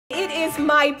is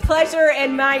my pleasure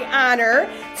and my honor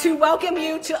to welcome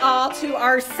you all to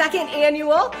our second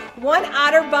annual One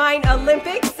Otterbein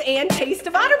Olympics and Taste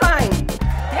of Otterbein.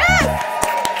 Yes!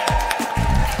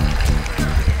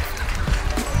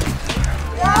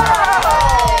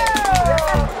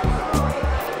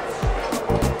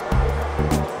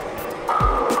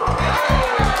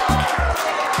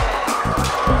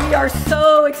 We are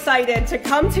so excited to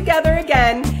come together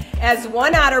again as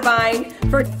One Otterbein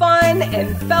for fun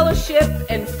and fellowship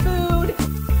and food.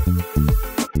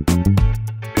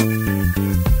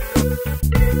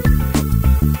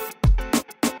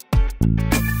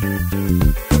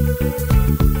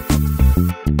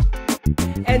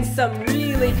 And some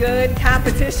really good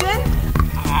competition.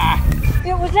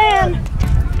 It was in.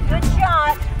 Good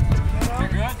shot. You're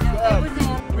good? It was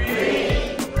in. We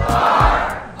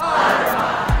are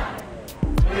Otterbein.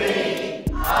 We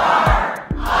are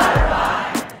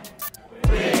Otterbein.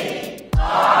 We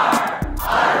are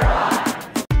Otterbein.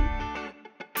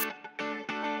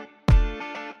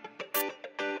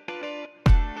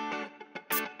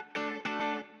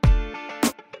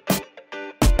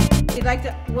 We'd like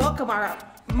to welcome our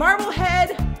Marblehead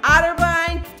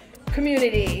Otterbein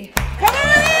community. Come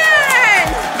on in!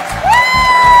 Woo!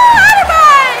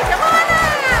 Otterbein! Come on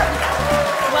in!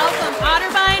 Welcome,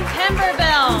 Otterbein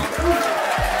Pemberville.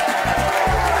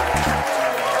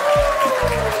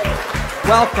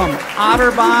 Welcome,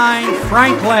 Otterbein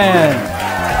Franklin.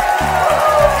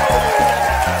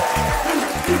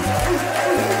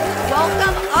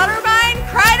 Welcome, Otterbein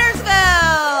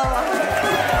Cridersville.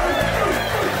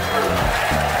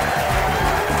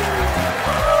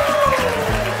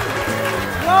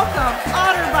 Welcome,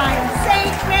 Otterbein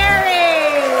St. Mary.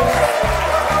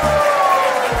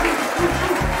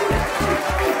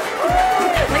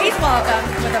 Please welcome,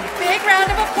 with a big round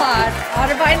of applause,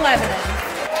 Otterbein Lebanon.